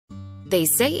They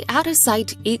say out of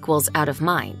sight equals out of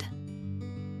mind.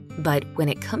 But when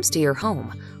it comes to your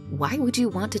home, why would you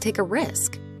want to take a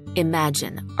risk?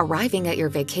 Imagine arriving at your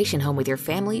vacation home with your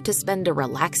family to spend a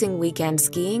relaxing weekend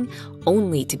skiing,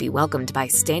 only to be welcomed by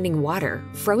standing water,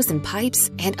 frozen pipes,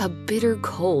 and a bitter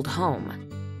cold home.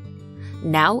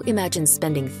 Now imagine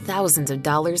spending thousands of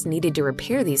dollars needed to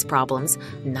repair these problems,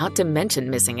 not to mention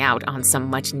missing out on some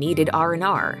much-needed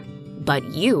R&R. But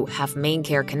you have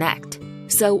MainCare Connect.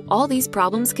 So all these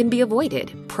problems can be avoided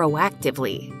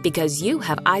proactively because you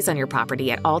have eyes on your property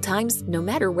at all times, no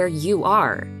matter where you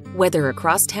are, whether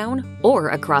across town or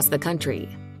across the country.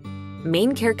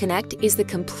 MainCare Connect is the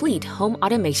complete home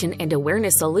automation and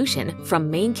awareness solution from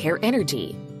MainCare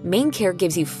Energy. MainCare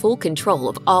gives you full control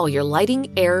of all your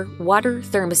lighting, air, water,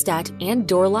 thermostat, and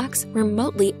door locks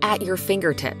remotely at your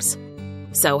fingertips.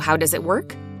 So how does it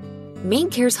work?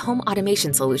 MainCare's home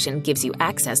automation solution gives you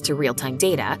access to real-time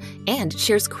data and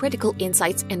shares critical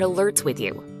insights and alerts with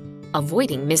you,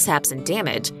 avoiding mishaps and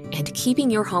damage and keeping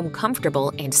your home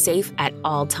comfortable and safe at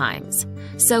all times.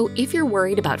 So if you're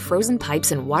worried about frozen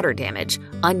pipes and water damage,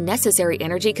 unnecessary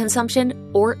energy consumption,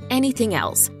 or anything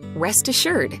else, rest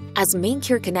assured, as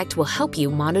MainCare Connect will help you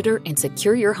monitor and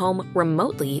secure your home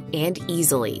remotely and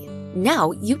easily.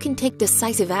 Now you can take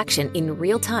decisive action in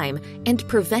real time and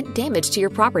prevent damage to your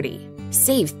property,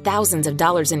 save thousands of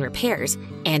dollars in repairs,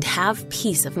 and have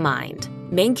peace of mind.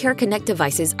 MainCare Connect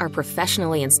devices are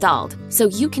professionally installed, so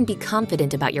you can be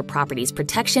confident about your property's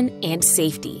protection and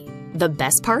safety. The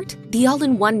best part? The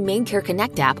all-in-one MainCare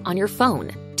Connect app on your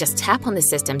phone. Just tap on the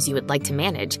systems you would like to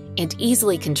manage and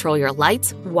easily control your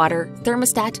lights, water,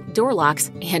 thermostat, door locks,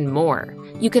 and more.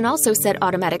 You can also set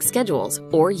automatic schedules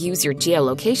or use your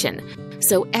geolocation,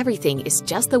 so everything is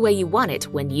just the way you want it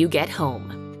when you get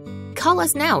home. Call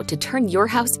us now to turn your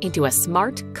house into a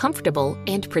smart, comfortable,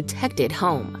 and protected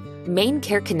home.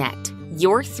 MainCare Connect,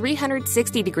 your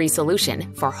 360-degree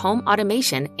solution for home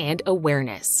automation and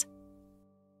awareness.